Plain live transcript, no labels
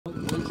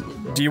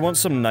Do you want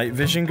some night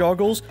vision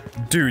goggles?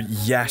 Dude,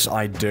 yes,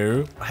 I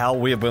do. Hell,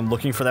 we have been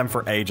looking for them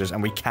for ages,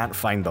 and we can't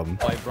find them.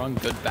 Oh, I brung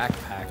good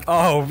backpack.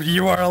 Oh,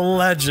 you are a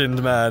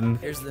legend, man.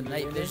 Here's the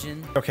night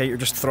vision. Okay, you're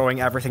just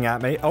throwing everything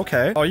at me.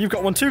 Okay. Oh, you've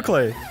got one too,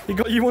 Clay. He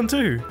got you one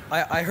too.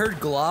 I heard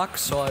Glock,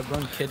 so I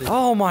brung kitted.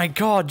 Oh my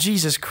god,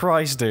 Jesus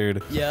Christ,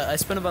 dude. Yeah, I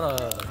spent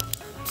about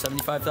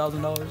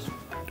 $75,000.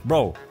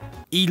 Bro,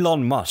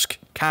 Elon Musk,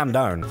 calm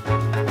down.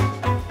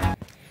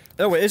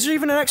 Oh wait, is there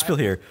even an exfil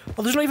here?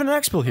 Oh, there's not even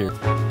an exfil here.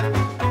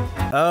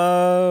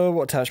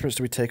 What attachments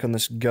do we take on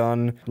this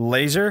gun?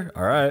 Laser?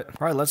 Alright.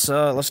 Alright, let's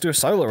do a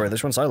silo right.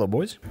 This one's silo,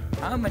 boys.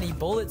 How many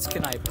bullets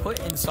can I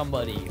put in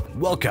somebody?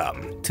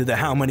 Welcome to the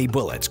How Many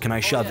Bullets Can I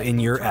Shove in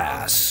Your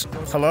Ass?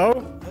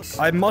 Hello?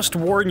 I must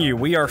warn you,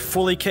 we are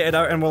fully kitted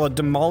out and will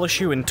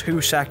demolish you in 2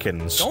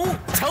 seconds.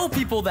 Don't tell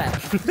people that!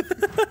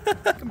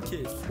 Come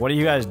kiss. What are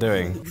you guys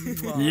doing?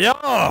 Yo,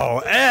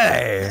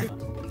 hey!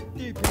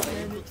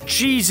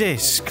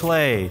 Jesus,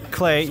 Clay.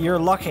 Clay, you're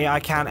lucky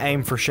I can't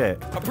aim for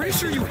shit. I'm pretty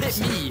sure you hit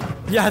me.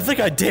 Yeah, I think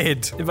I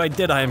did. If I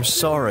did, I am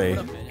sorry.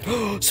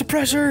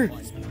 Suppressor!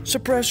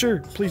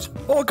 Suppressor, please.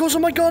 Oh, it goes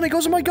on my gun, it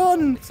goes on my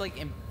gun! It's like,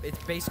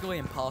 it's basically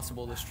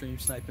impossible to stream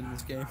snipe in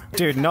this game.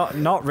 Dude,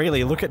 not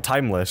really. Look at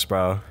Timeless,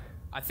 bro.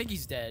 I think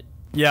he's dead.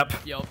 Yep.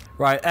 Yup.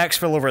 Right,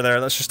 exfil over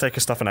there. Let's just take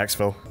his stuff in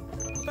exfil.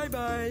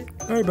 Bye-bye.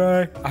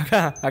 Bye-bye.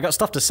 I got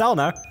stuff to sell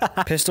now.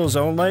 Pistols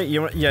only?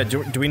 Yeah,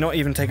 do we not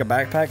even take a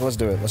backpack? Let's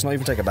do it. Let's not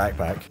even take a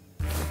backpack.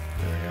 There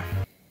we go.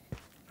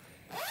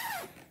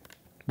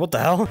 What the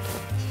hell?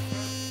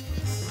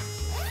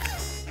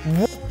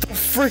 What the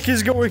frick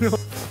is going on?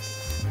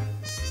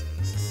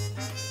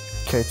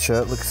 Okay,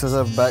 chat. Look, it says I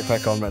have a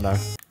backpack on right now.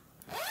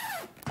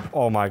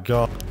 Oh my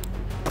god.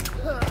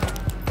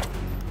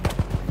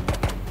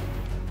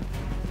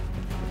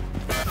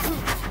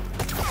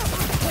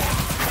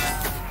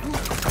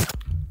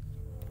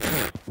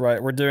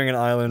 Right, we're doing an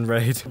island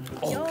raid.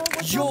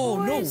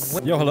 Yo, no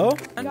way. Yo, hello?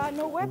 Got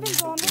no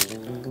weapons on me.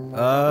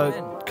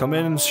 Come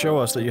in and show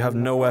us that you have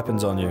no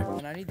weapons on you.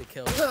 And I need the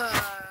kills.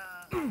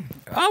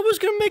 I was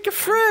gonna make a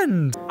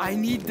friend! I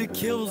need the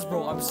kills,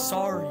 bro. I'm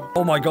sorry.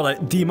 Oh my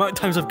god, the amount of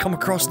times I've come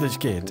across this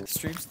kid.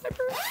 Stream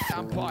sniper?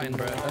 I'm fine,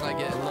 bro. And I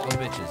get little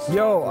bitches.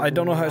 Yo, I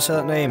don't know how to say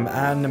that name.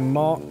 Ann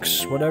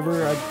Mox,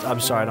 whatever. I'm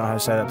sorry, I don't know how to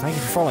say that. Thank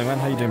you for following, man.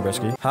 How you doing,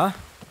 Brisky? Huh?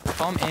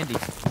 Call him Andy.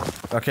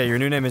 Okay, your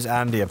new name is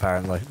Andy,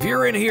 apparently. If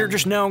you're in here,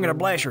 just know I'm gonna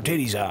blast your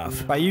titties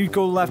off. Right, you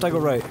go left, I go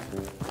right.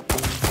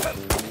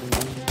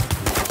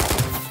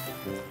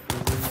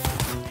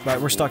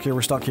 Right, we're stuck here,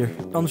 we're stuck here.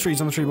 On the trees,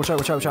 on the tree. Watch out,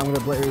 watch out, watch out. I'm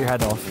gonna blare your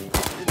head off.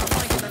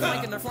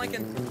 They're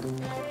flanking.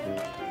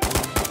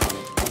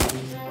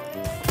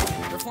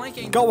 They're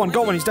flanking. Got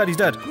one, he's dead, he's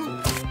dead.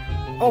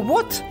 Oh,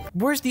 what?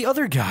 Where's the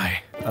other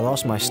guy? I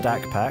lost my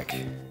stack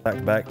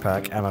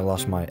backpack, and I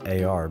lost my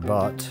AR,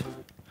 but...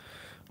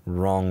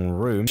 wrong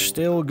room.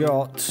 Still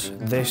got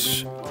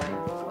this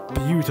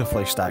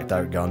beautifully stacked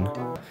out gun.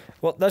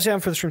 Well, that's the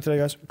end for the stream today,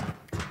 guys.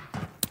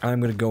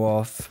 I'm gonna go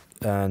off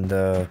and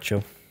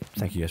chill.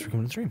 Thank you guys for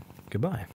coming to the stream. Goodbye.